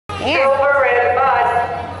Yeah. Silver and Bud.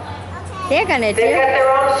 They're gonna They got do. their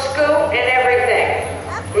own scoop and everything.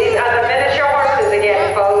 These are the miniature horses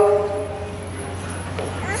again, folks.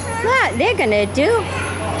 Look, they're gonna do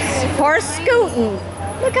horse scooting.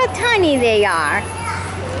 Look how tiny they are.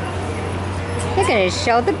 They're gonna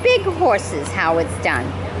show the big horses how it's done.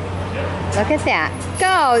 Look at that.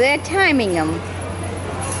 Go, they're timing them.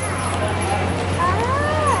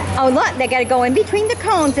 Oh look, they gotta go in between the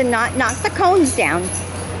cones and not knock the cones down.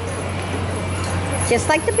 Just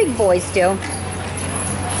like the big boys do.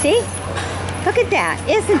 See? Look at that.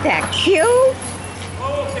 Isn't that cute?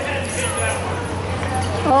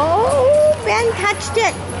 Oh, Ben touched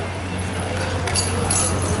it.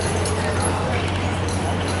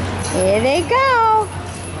 Here they go.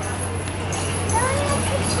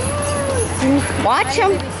 Watch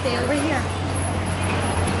them. Stay over here.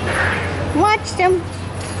 Watch them.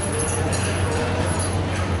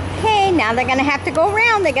 Okay, now they're gonna have to go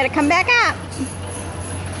around. They gotta come back up.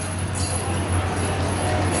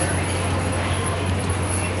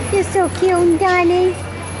 You're so cute and tiny.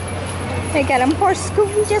 They got them horse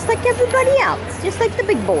scooting just like everybody else, just like the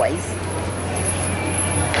big boys.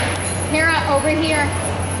 Kara, over here.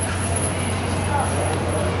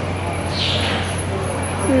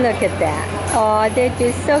 Look at that. Oh, they're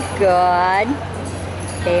just so good.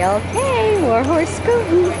 Okay, we're horse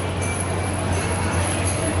scooting.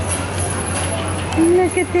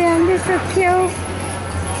 Look at them, they're so cute.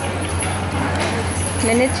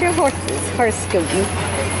 Miniature horses, horse scooting.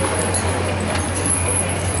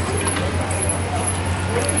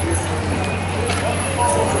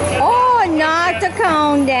 Oh, knocked the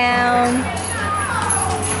cone down.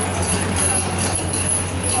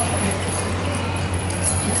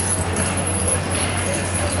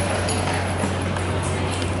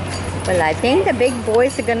 Well, I think the big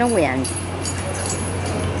boys are gonna win.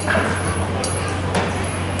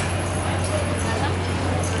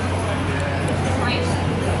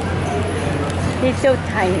 He's so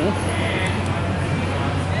tiny.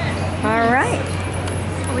 All right.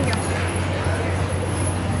 Over here.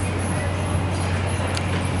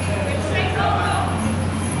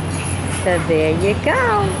 So there you go.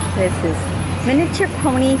 This is miniature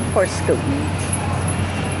pony horse scooting.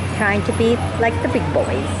 Trying to be like the big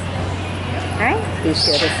boys. All right. Be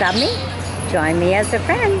sure to sub me. Join me as a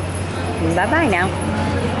friend. Bye-bye now.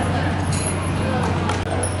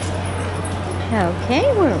 Okay,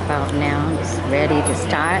 we're about now just ready to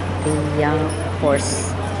start the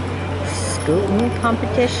horse scooting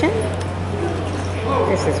competition.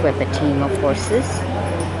 This is with a team of horses.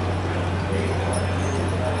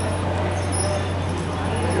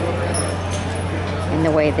 And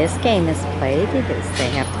the way this game is played is they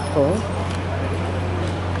have to pull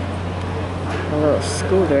a little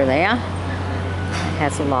scooter there. It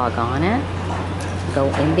has a log on it. Go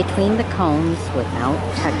in between the cones without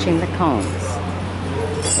touching the cones.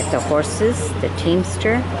 If the horses, the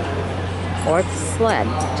teamster, or the sled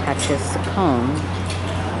touches the cone,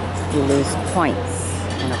 you lose points.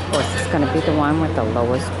 And of course, it's going to be the one with the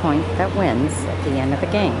lowest point that wins at the end of the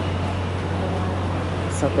game.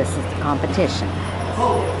 So this is the competition.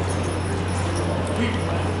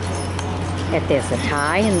 If there's a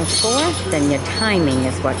tie in the score, then your timing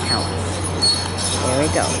is what counts. There we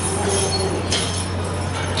go.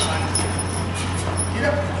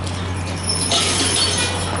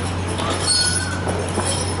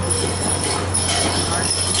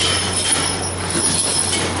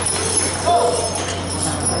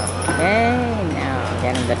 Okay, now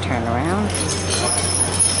get him to turn around.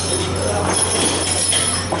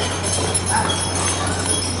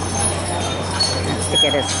 Has to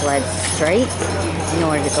get his sled straight in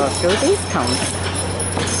order to go through these cones.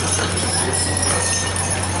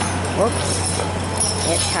 Whoops,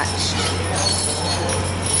 it touched.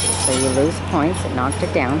 So you lose points, it knocked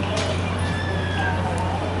it down.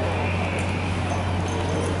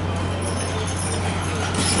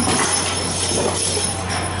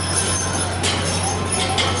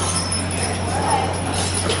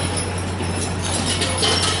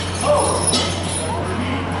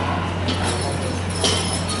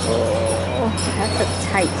 That's a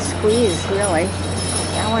tight squeeze, really.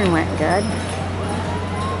 That one went good.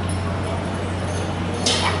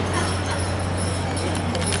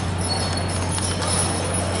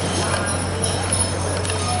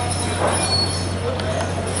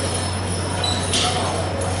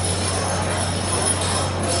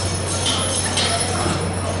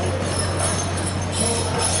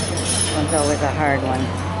 This one's always a hard one.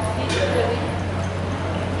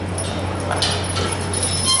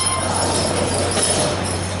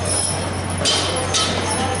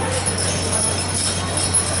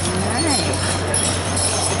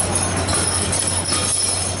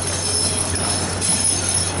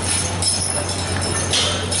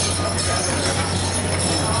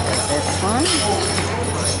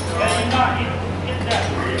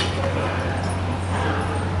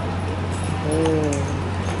 Ooh,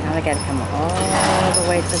 now they gotta come all the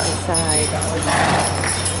way to the side.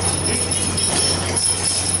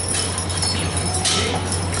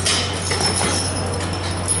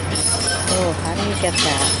 Oh, how do you get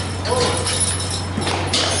that?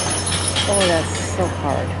 Oh, that's so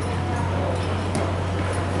hard.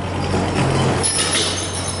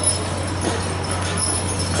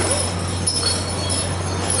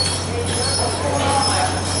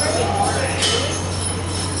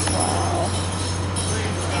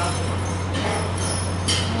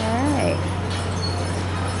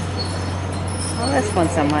 Well, this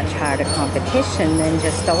one's a much harder competition than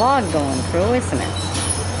just a log going through, isn't it?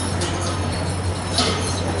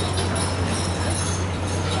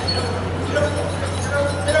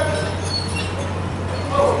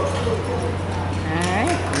 Alright,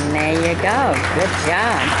 and there you go. Good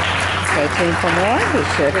job. Stay tuned for more. Be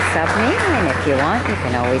sure to sub me, and if you want, you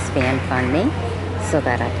can always fan fund me so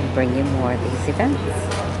that I can bring you more of these events.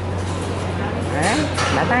 Alright,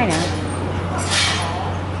 bye-bye now.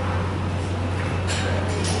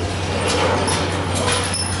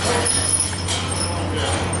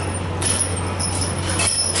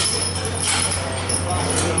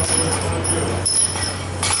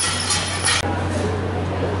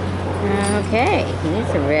 Okay,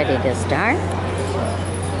 he's ready to start.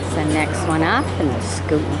 It's the next one up in the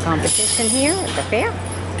scooting competition here at the fair.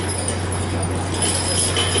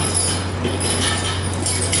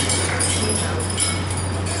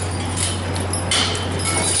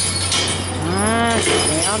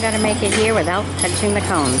 They all got to make it here without touching the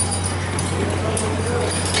cones.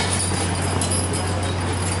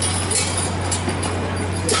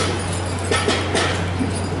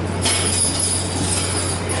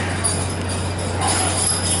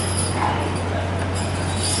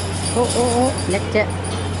 Oh, nicked it.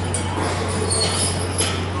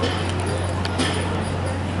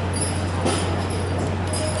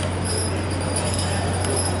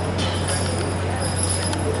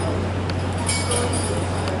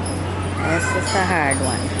 This is the hard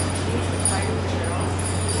one.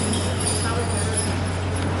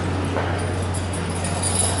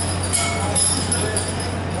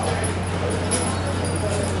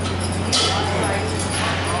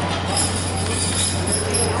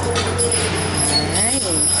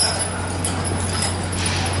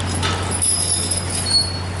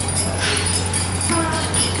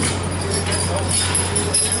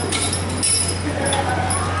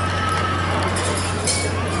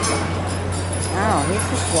 Oh, he's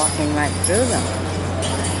just walking right through them.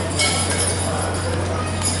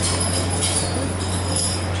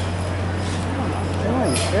 Oh,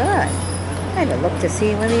 doing good. I had to look to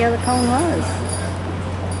see where the other cone was.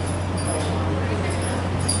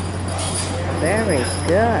 Very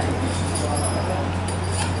good.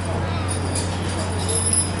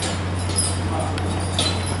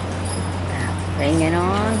 Now, bring it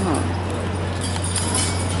on home.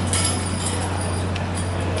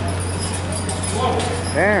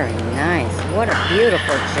 Very nice. What a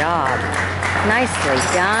beautiful job. Nicely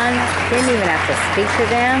done. Didn't even have to speak to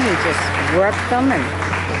them. He just worked them. And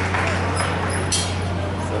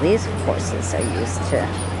so these horses are used to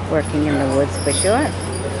working in the woods for sure.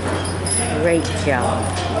 Great job.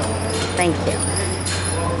 Thank you.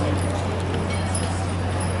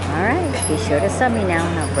 Alright, be sure to sub me now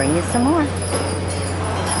and I'll bring you some more.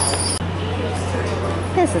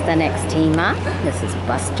 This is the next team up. This is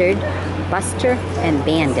Buster and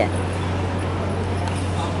Bandit.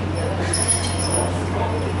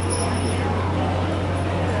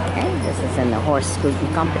 Okay, this is in the horse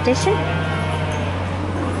scooting competition.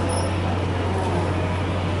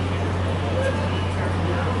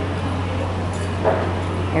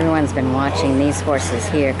 Everyone's been watching these horses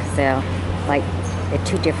here because they're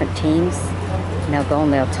two different teams. And they'll go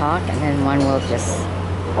and they'll talk, and then one will just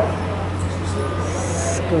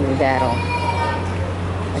scooter battle.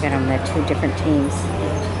 Look at them, they're two different teams.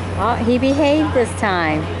 Oh, he behaved this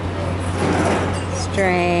time.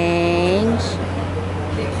 Strange.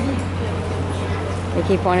 They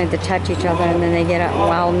keep wanting to touch each other and then they get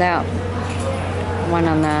wound up. One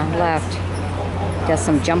on the left does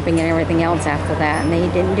some jumping and everything else after that, and he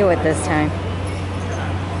didn't do it this time.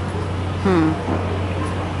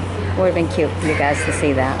 Would have been cute for you guys to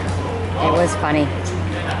see that. It was funny.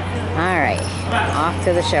 Alright, off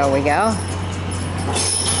to the show we go.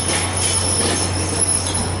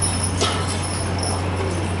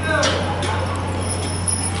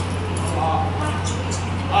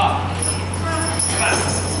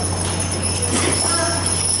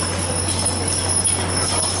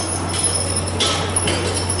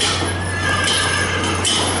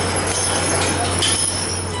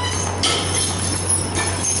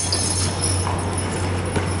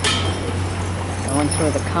 Going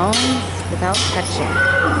through the cones without touching.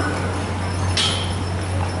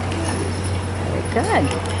 Very good.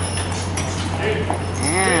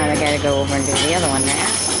 Now we gotta go over and do the other one now.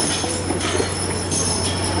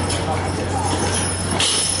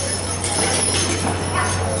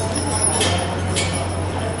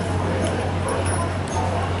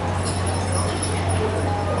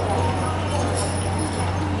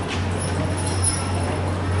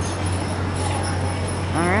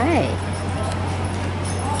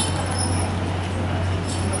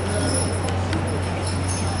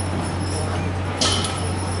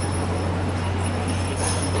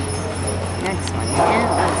 Next one, yeah,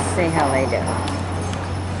 let's see how they do.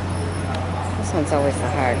 This one's always the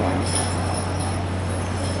hard one.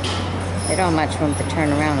 They don't have much room to turn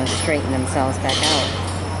around and straighten themselves back out.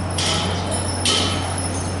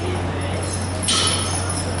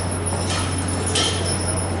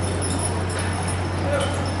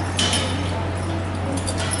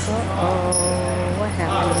 Uh-oh, what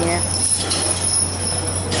happened here?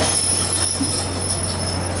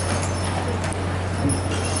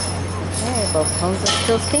 Both cones are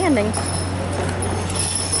still standing. Alright.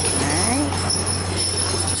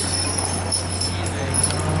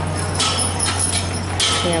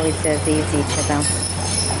 See how he says these each of them.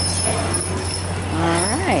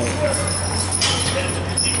 Alright.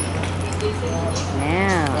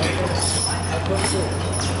 Now.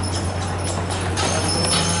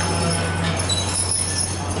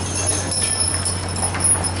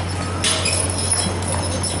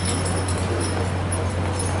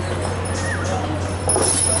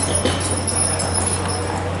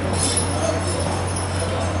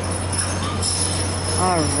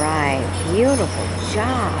 All right, beautiful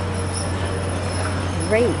job.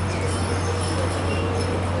 Great.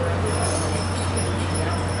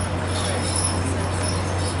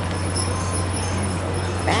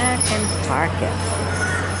 Back and park it.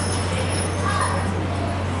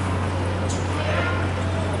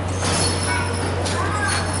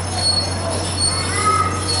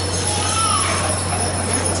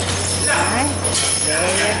 All right, there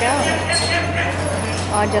you go.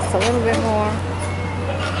 Oh, just a little bit more.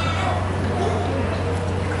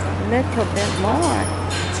 Little bit more.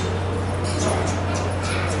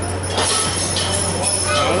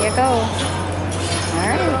 There you go.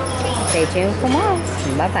 Alright. Stay tuned for more.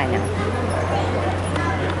 Bye-bye now.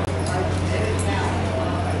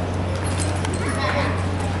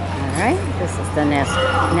 Alright. This is the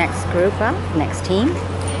next group up, next team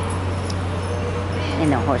in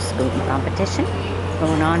the horse scooting competition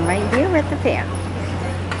going on right here at the fair.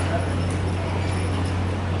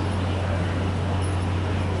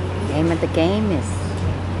 The name of the game is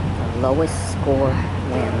the lowest score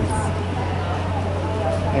wins.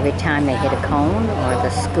 Every time they hit a cone or the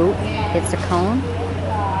scoop hits a cone,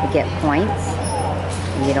 you get points.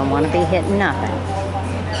 And you don't want to be hitting nothing.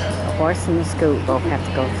 The horse and the scoop both have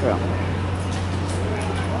to go through.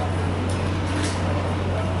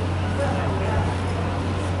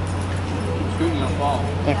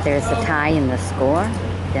 If there's a tie in the score,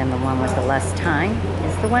 then the one with the less time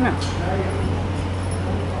is the winner.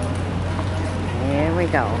 Here we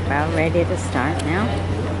go, about ready to start now.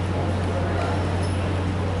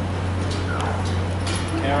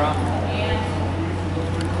 Kara.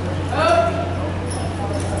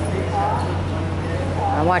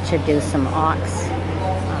 I watch her do some ox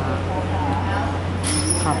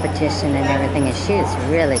competition and everything, and she is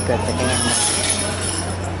really good with animals.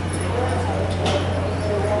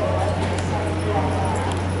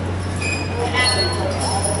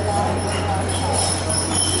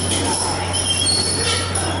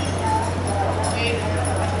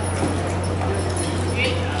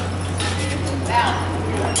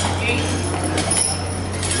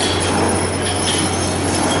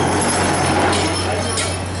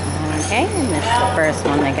 Okay, and this is the first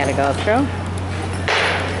one they gotta go through.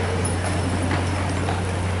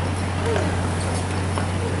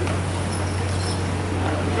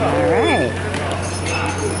 Alright.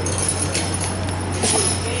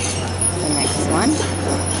 The next one.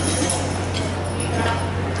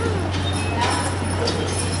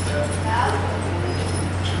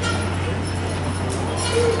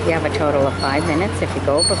 You have a total of 5 minutes. If you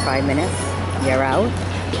go over 5 minutes, you're out.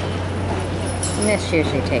 And this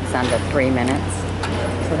usually takes under 3 minutes.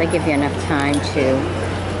 So they give you enough time to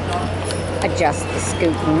adjust the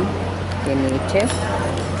scooting if you need to.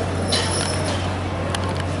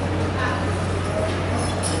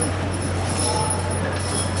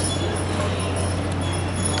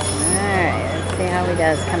 Alright, let's see how he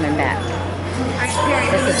does coming back.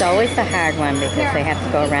 This is always the hard one because they have to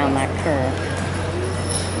go around that curve.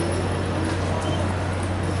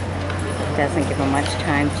 doesn't give them much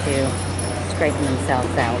time to straighten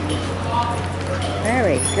themselves out.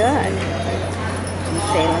 Very good. Let me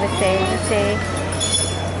see.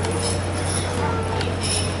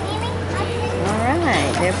 All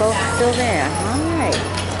right, they're both still there. All right,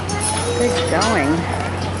 good going.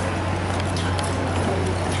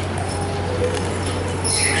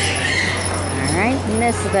 All right, and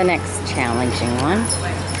this is the next challenging one.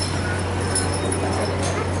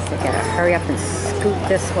 So you gotta hurry up and scoot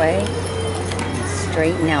this way and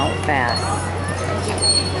straighten out fast.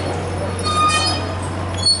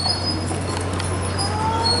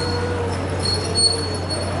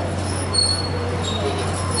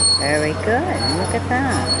 Very good. Look at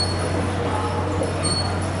that.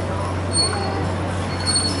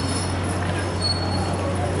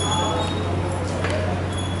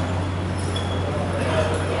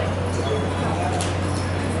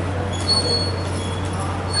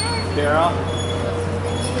 Carol? All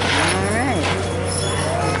right.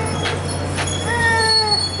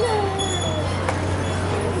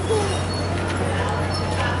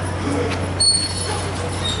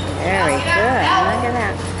 Very good. Look at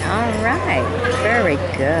that. All right. Very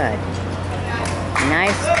good.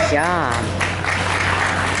 Nice job.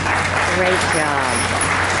 Great job.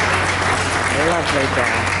 Lovely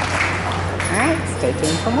job. All right. Stay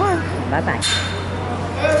tuned for more. Bye-bye.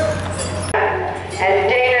 And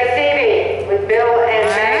Dana Seavey with Bill and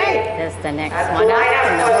All right. Maggie. There's the next That's one the up. lineup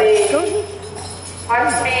And the for horse the scooting.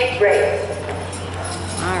 one-speed race.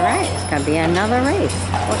 All right. It's going to be another race.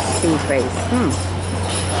 Horse speed race.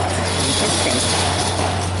 Interesting.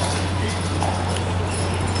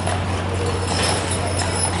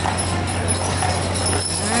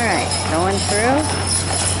 All right. Going through.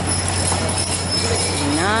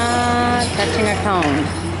 Not touching a cone.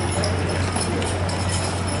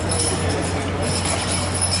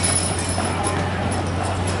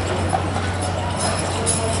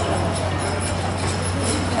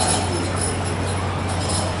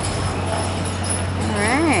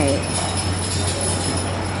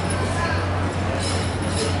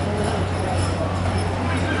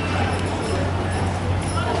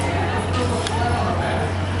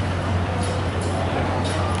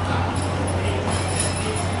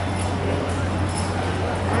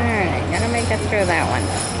 Get through that one.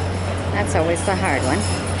 That's always the hard one.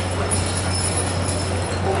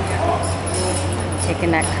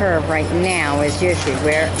 Taking that curve right now is usually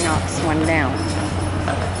where it knocks one down.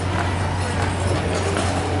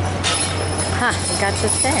 I got to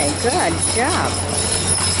say, good job.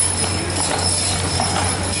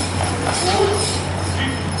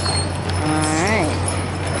 All right.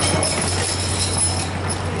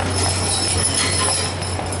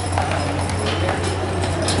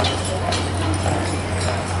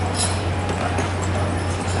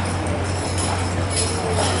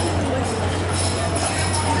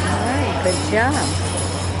 Good job.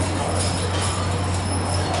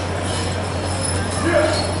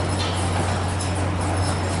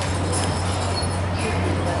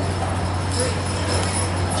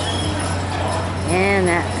 And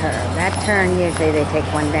that turn, usually they take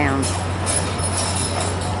one down.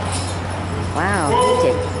 Wow, you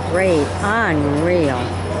did great. Unreal.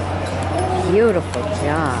 Beautiful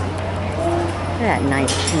job. Look at that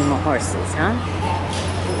nice team of horses, huh?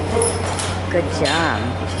 Good job.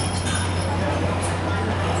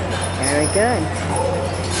 Very good.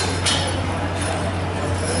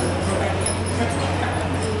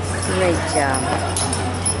 Great job.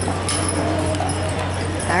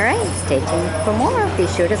 All right, stay tuned for more. Be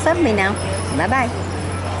sure to sub me now. Bye-bye.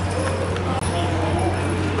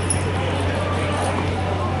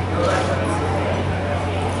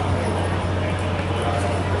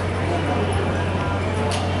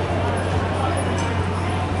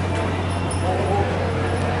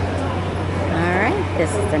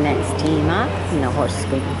 This is the next team up in the horse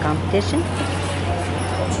scooting competition.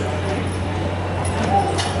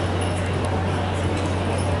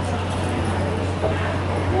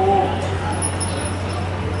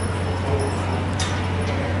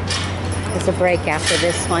 There's a break after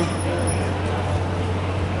this one.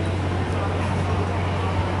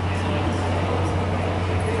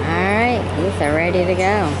 All right, these are ready to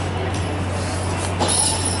go.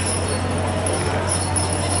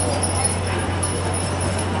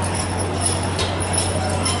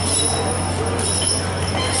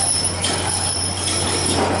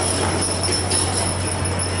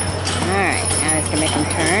 To make them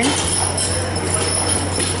turn.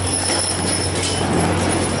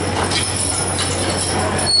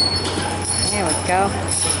 There we go.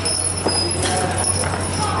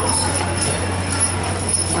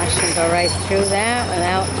 Watch Compilation. Go right through that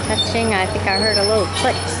without touching. I think I heard a little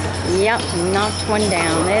click. Yep, knocked one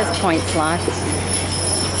down. There's point slots.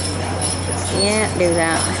 Can't do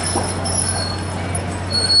that.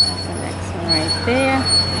 The next one right there.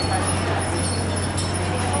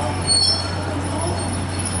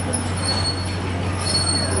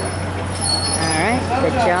 Alright,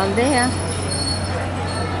 good job there.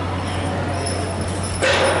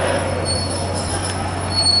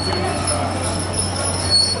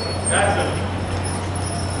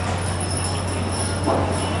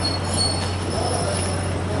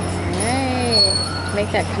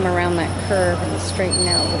 Make that come around that curve and straighten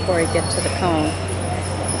out before you get to the cone.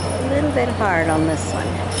 A little bit hard on this one.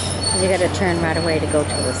 You got to turn right away to go to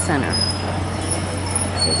the center.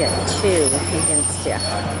 So you get two against you.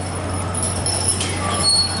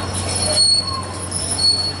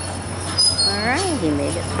 Alright, you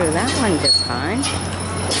made it through that one just fine.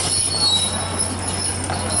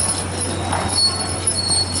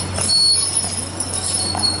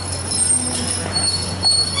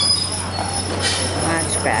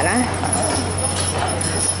 Better.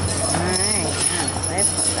 Alright, this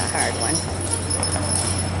one's a hard one.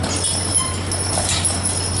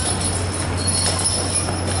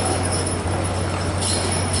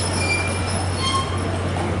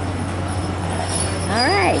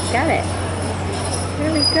 Alright, got it.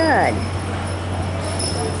 Really good.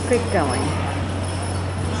 Good going.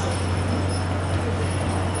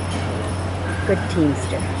 Good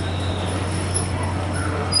teamster.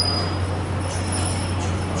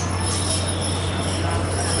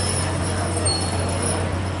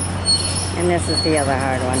 And this is the other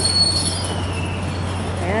hard one.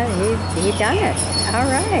 Yeah, he done it. All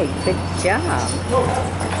right, good job.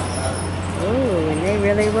 Ooh, and they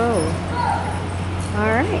really roll. All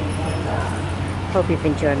right. Hope you've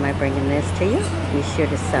enjoyed my bringing this to you. Be sure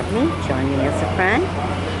to sub me, join me as a friend.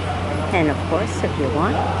 And of course, if you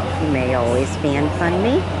want, you may always fan fund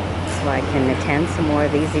me so I can attend some more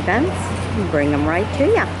of these events and bring them right to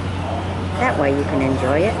you. That way you can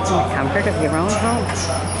enjoy it in the comfort of your own home.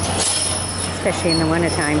 Especially in the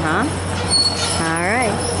wintertime, huh? All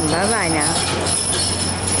right. Bye-bye now.